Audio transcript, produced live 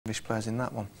English players in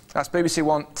that one. That's BBC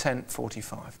One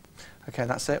 10:45. OK,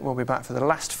 that's it. We'll be back for the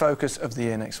last focus of the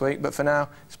year next week, but for now,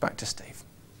 it's back to Steve.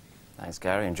 Thanks,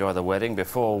 Gary. Enjoy the wedding.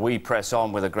 Before we press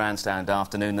on with a grandstand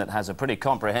afternoon that has a pretty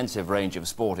comprehensive range of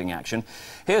sporting action,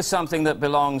 here's something that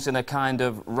belongs in a kind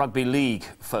of rugby league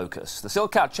focus. The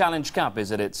Silcat Challenge Cup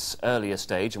is at its earlier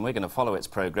stage, and we're going to follow its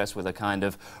progress with a kind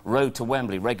of Road to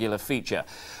Wembley regular feature.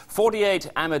 48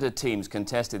 amateur teams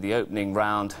contested the opening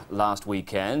round last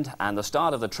weekend, and the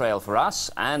start of the trail for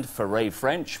us and for Ray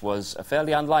French was a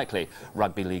fairly unlikely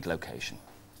rugby league location.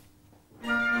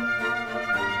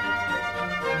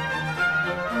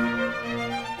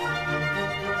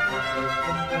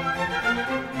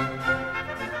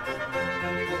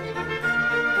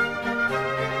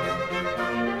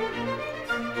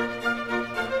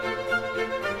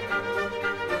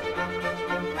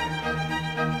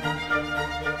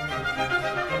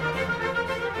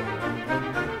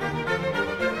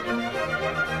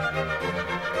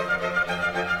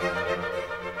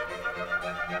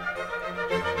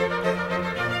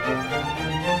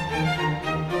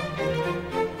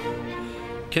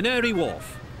 Canary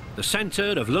Wharf, the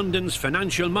centre of London's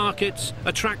financial markets,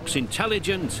 attracts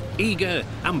intelligent, eager,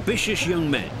 ambitious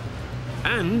young men.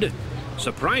 And,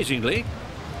 surprisingly,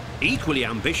 equally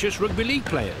ambitious rugby league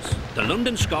players, the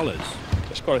London Skolars.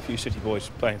 There's quite a few city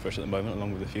boys playing for us at the moment,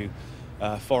 along with a few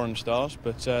foreign stars,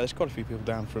 but there's quite a few people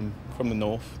down from the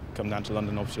north, come down to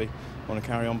London obviously, want to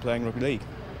carry on playing rugby league.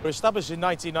 We were established in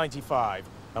 1995,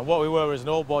 and what we were was an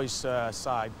all-boys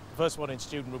side, first one in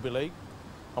student rugby league.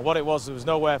 And what it was, there was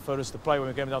nowhere for us to play when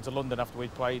we came down to London after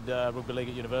we'd played rugby league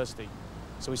at university.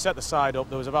 So we set the side up.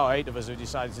 There was about 8 of us who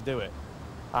decided to do it.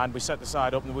 And we set the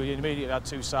side up, and we immediately had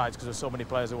 2 sides because there were so many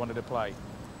players who wanted to play.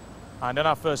 And in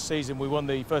our first season, we won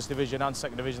the first division and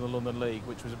second division of the London League,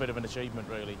 which was a bit of an achievement,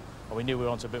 really. And we knew we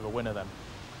were on to a bit of a winner then.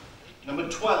 Number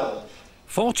 12.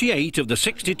 48 of the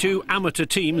 62 amateur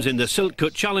teams in the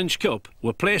Silcat Challenge Cup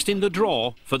were placed in the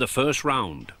draw for the first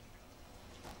round.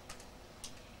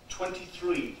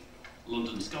 23.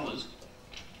 London Skolars.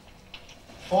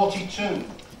 42.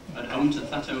 At home to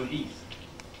Thatto Heath.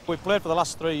 We played for the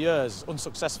last 3 years,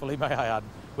 unsuccessfully, may I add.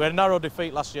 We had a narrow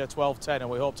defeat last year, 12-10, and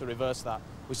we hope to reverse that.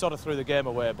 We sort of threw the game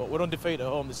away, but we're undefeated at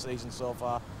home this season so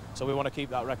far, so we want to keep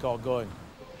that record going.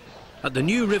 At the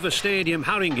New River Stadium,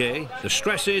 Haringey, the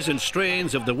stresses and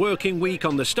strains of the working week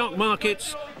on the stock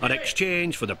markets are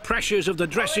exchanged for the pressures of the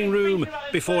dressing room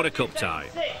before a cup tie.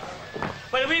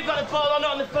 When we've got the ball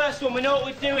on the first one, we know what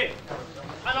we're doing.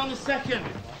 And on the second,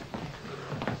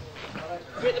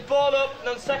 we hit the ball up, and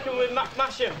on the second we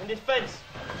mash him in defence.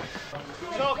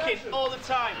 Talking all the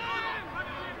time.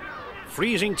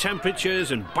 Freezing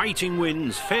temperatures and biting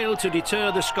winds failed to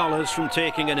deter the Skolars from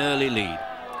taking an early lead.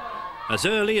 As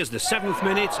early as the 7th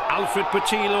minute, Alfred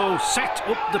Patillo set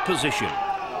up the position.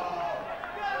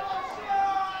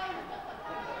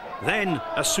 Then,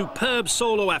 a superb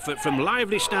solo effort from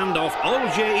lively standoff,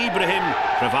 Olje Ibrahim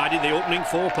provided the opening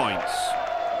 4 points.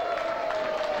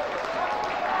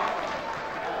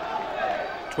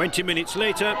 20 minutes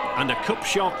later, and a cup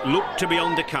shot looked to be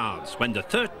on the cards when the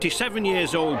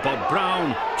 37-year-old Bob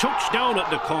Brown touched down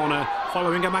at the corner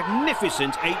following a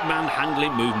magnificent 8-man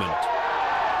handling movement.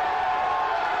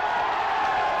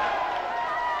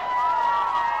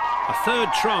 A third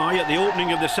try at the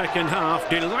opening of the second half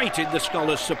delighted the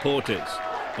Skolars supporters,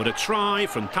 but a try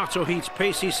from Thatto Heath's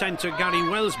pacey centre Gary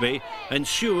Welsby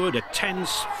ensured a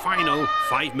tense final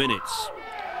 5 minutes.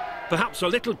 Perhaps a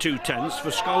little too tense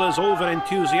for Skolars'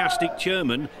 over-enthusiastic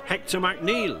chairman Hector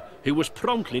McNeil, who was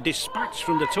promptly dispatched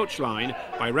from the touchline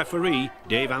by referee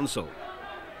Dave Ansell.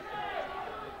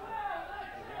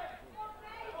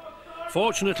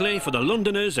 Fortunately for the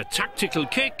Londoners, a tactical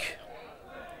kick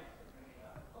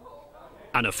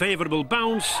and a favourable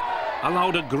bounce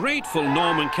allowed a grateful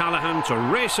Norman Callaghan to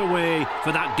race away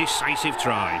for that decisive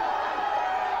try.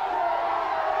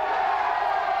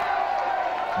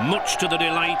 Much to the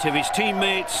delight of his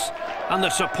teammates and the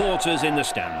supporters in the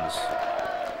stands.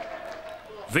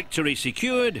 Victory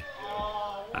secured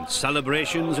and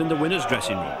celebrations in the winners'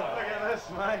 dressing room. Look at this,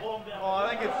 mate. Oh,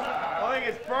 I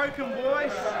think it's broken,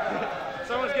 boys.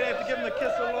 Someone's going to have to give him a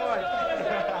kiss of life.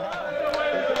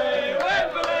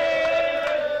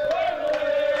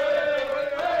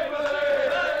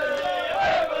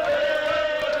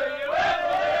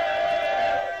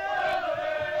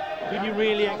 Did you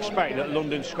really expect that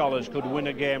London Skolars could win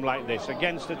a game like this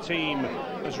against a team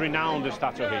as renowned as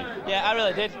Thatto Heath? Yeah, I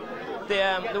really did.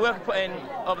 The work we put in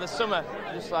over the summer,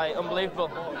 just like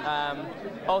unbelievable.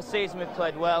 All season we've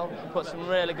played well, put some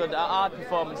really good hard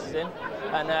performances in,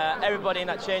 and everybody in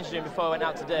that changing room before we went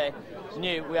out today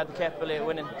knew we had the capability of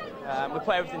winning. we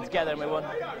put everything together and we won,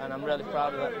 and I'm really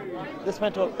proud of it. This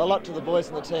meant a lot to the boys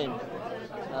in the team.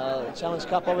 The Challenge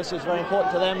Cup obviously is very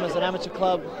important to them as an amateur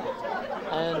club,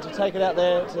 and to take it out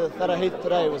there to Thatto Heath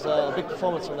today was a big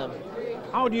performance from them.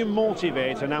 How do you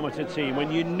motivate an amateur team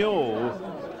when you know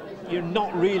you're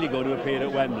not really going to appear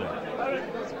at Wembley?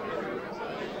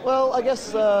 Well, I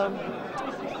guess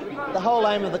the whole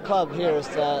aim of the club here is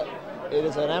that it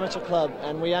is an amateur club,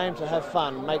 and we aim to have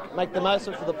fun, make the most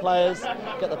of it for the players,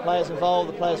 get the players involved,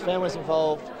 the players' families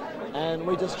involved, and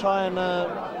we just try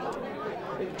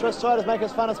to make it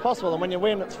as fun as possible, and when you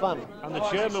win, it's fun. And the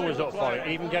chairman was up for it,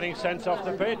 even getting sent off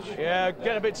the pitch. Yeah,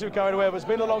 getting a bit too carried away, but it's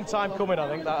been a long time coming, I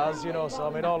think, that has, you know, so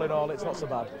I mean, all in all, it's not so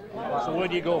bad. So where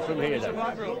do you go from here then?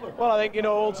 Well, I think, you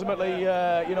know, ultimately,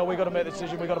 you know, we've got to make the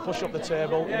decision, we've got to push up the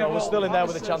table, you know, we're still in there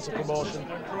with a chance of promotion,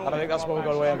 and I think that's what we've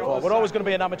got to aim for. We're always going to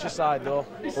be an amateur side, though,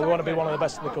 but we want to be one of the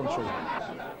best in the country.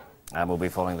 And we'll be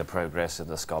following the progress of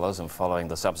the Skolars and following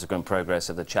the subsequent progress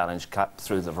of the Challenge Cup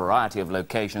through the variety of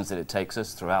locations that it takes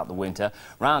us throughout the winter.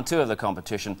 Round 2 of the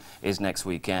competition is next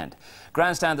weekend.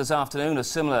 Grandstand this afternoon, a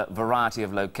similar variety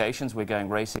of locations. We're going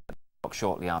racing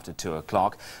shortly after 2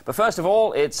 o'clock. But first of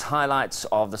all, it's highlights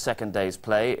of the second day's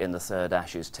play in the third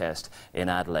Ashes Test in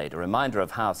Adelaide. A reminder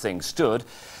of how things stood.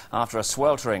 After a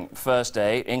sweltering first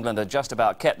day, England had just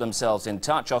about kept themselves in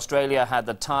touch. Australia had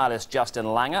the tireless Justin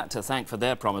Langer to thank for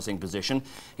their promising position.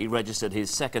 He registered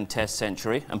his second Test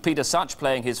century. And Peter Such,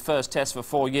 playing his first Test for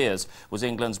 4 years, was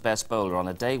England's best bowler on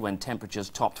a day when temperatures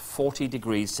topped 40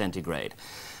 degrees centigrade.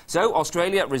 So,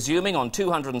 Australia resuming on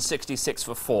 266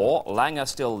 for 4, Langer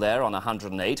still there on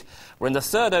 108. We're in the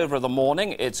third over of the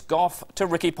morning. It's Gough to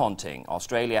Ricky Ponting.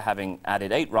 Australia having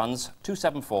added 8 runs,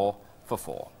 274 for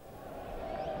 4.